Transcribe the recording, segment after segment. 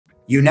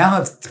You now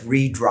have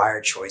 3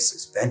 dryer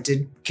choices: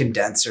 vented,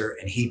 condenser,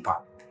 and heat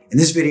pump. In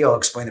this video, I'll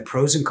explain the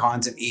pros and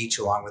cons of each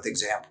along with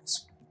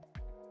examples.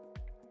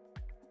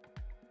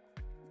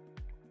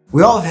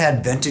 We all have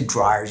had vented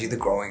dryers either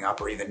growing up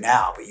or even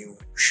now, but you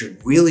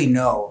should really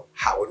know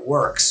how it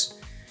works.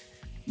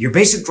 Your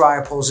basic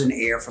dryer pulls in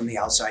air from the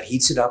outside,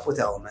 heats it up with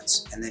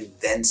elements, and then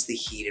vents the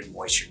heat and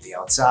moisture to the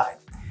outside.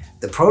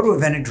 The pro to a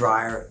vented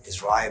dryer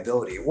is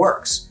reliability. It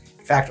works.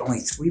 In fact, only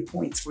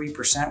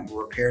 3.3%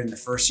 were repaired in the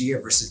first year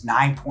versus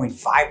 9.5%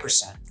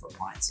 for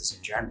appliances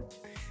in general.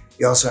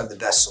 You also have the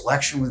best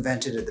selection with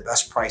vented at the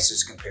best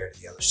prices compared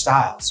to the other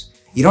styles.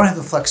 You don't have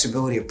the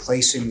flexibility of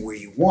placing where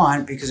you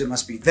want because it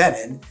must be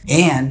vented,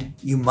 and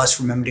you must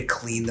remember to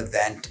clean the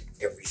vent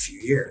every few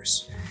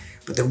years.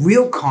 But the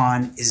real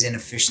con is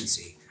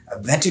inefficiency. A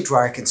vented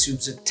dryer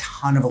consumes a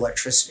ton of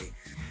electricity.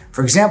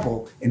 For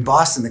example, in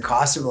Boston, the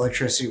cost of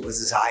electricity was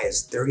as high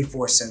as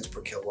 34 cents per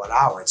kilowatt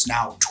hour. It's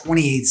now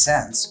 28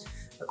 cents,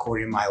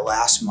 according to my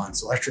last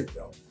month's electric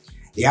bill.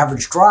 The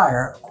average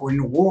dryer, according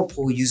to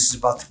Whirlpool, uses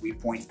about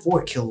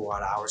 3.4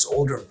 kilowatt hours.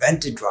 Older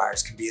vented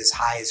dryers can be as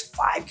high as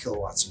 5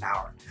 kilowatts an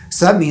hour.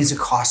 So that means it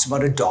costs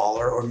about $1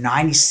 or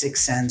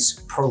 96 cents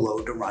per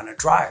load to run a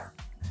dryer.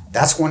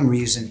 That's one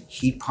reason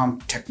heat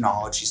pump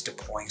technology is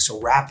deploying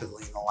so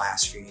rapidly in the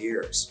last few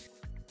years.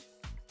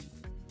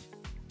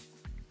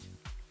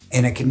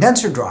 In a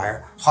condenser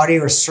dryer, hot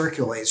air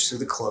circulates through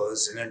the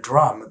clothes in a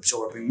drum,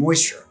 absorbing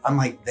moisture.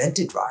 Unlike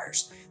vented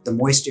dryers, the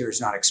moist air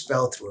is not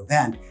expelled through a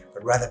vent,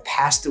 but rather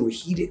passed through a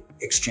heat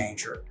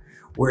exchanger,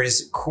 where it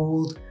is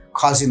cooled,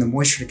 causing the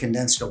moisture to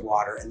condense into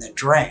water and then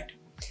drained.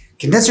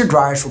 Condenser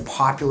dryers were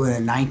popular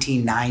in the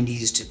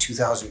 1990s to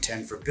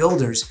 2010 for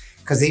builders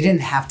because they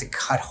didn't have to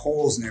cut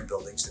holes in their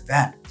buildings to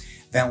vent.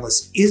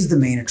 Ventless is the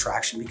main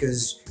attraction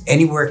because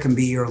anywhere can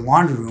be your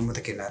laundry room with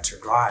a condenser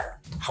dryer.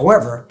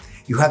 However,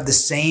 you have the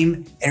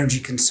same energy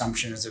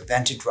consumption as a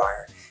vented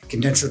dryer.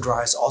 Condenser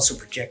dryers also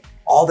project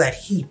all that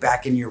heat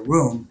back in your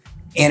room,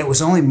 and it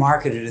was only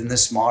marketed in the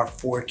smaller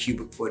 4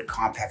 cubic foot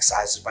compact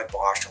sizes by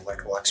Bosch,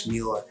 Electrolux,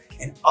 Miele,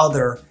 and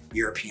other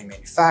European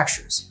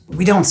manufacturers.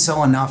 We don't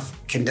sell enough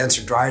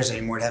condenser dryers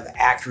anymore to have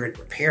accurate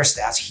repair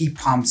stats. Heat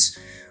pumps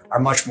are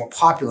much more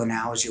popular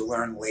now, as you'll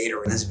learn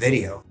later in this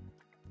video.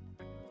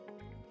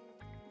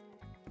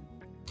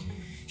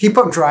 Heat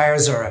pump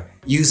dryers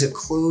use a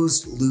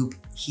closed loop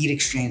heat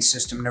exchange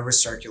system to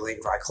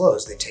recirculate dry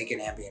clothes. They take in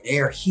ambient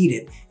air, heat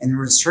it, and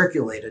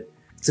recirculate it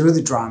through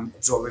the drum,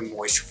 absorbing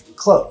moisture from the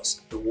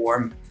clothes. The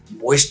warm,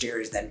 moist air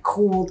is then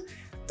cooled,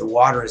 the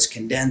water is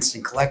condensed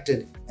and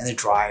collected, and the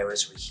dryer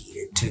is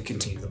reheated to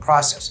continue the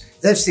process.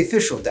 That's the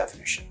official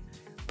definition.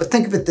 But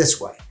think of it this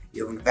way.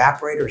 You have an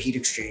evaporator or heat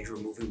exchanger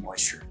removing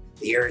moisture.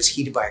 The air is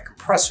heated by a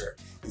compressor.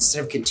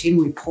 Instead of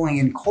continually pulling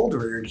in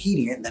colder air and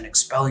heating it and then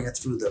expelling it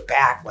through the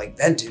back like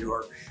vented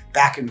or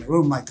back in the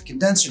room like the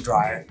condenser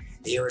dryer,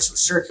 the air is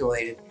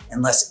recirculated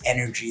and less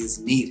energy is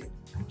needed.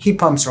 Heat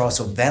pumps are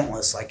also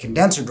ventless like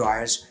condenser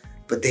dryers,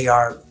 but they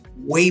are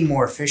way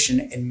more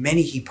efficient, and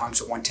many heat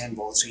pumps are 110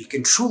 volts, so you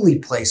can truly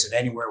place it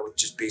anywhere with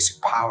just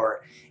basic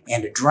power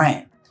and a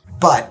drain.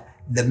 But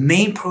the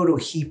main pro to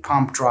a heat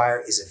pump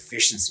dryer is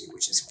efficiency,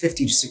 which is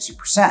 50 to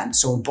 60%.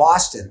 So in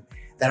Boston,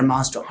 that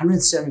amounts to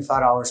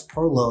 $175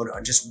 per load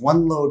on just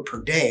one load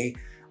per day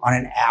on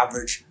an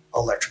average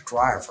electric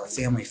dryer. For a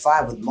family of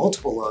 5 with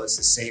multiple loads,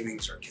 the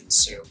savings are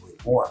considerably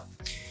more.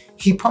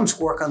 Heat pumps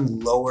work on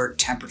lower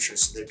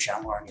temperatures, so they're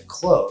gentler on your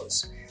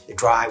clothes. They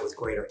dry with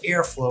greater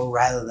airflow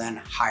rather than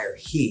higher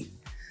heat.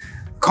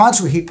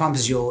 Cons with heat pumps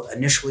is you'll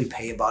initially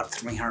pay about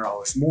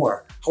 $300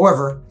 more.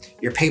 However,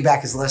 your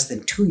payback is less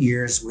than 2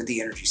 years with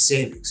the energy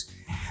savings.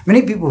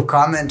 Many people have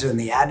commented on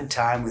the added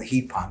time with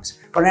heat pumps,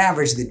 but on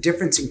average, the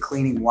difference in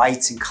cleaning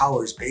whites and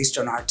colors based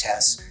on our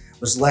tests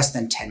was less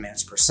than 10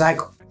 minutes per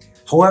cycle.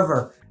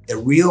 However, the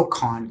real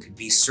con could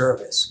be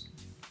service.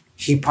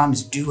 Heat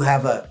pumps do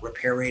have a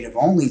repair rate of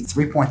only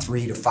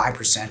 3.3 to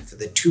 5% for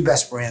the 2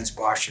 best brands,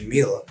 Bosch and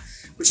Miele,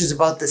 which is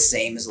about the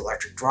same as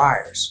electric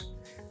dryers.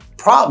 The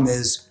problem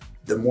is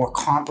the more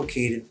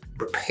complicated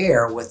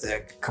repair with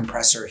a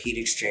compressor, heat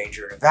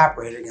exchanger, and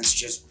evaporator against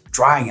just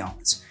drying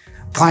elements.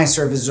 Appliance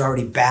service is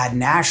already bad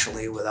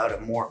naturally without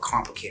a more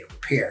complicated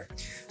repair.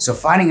 So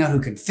finding out who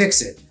can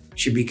fix it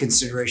should be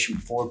consideration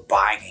before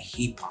buying a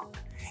heat pump.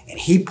 And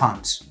heat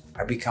pumps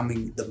are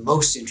becoming the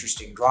most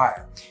interesting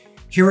dryer.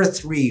 Here are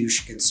 3 you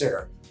should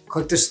consider.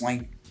 Click this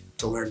link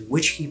to learn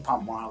which heat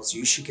pump models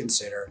you should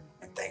consider,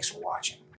 and thanks for watching.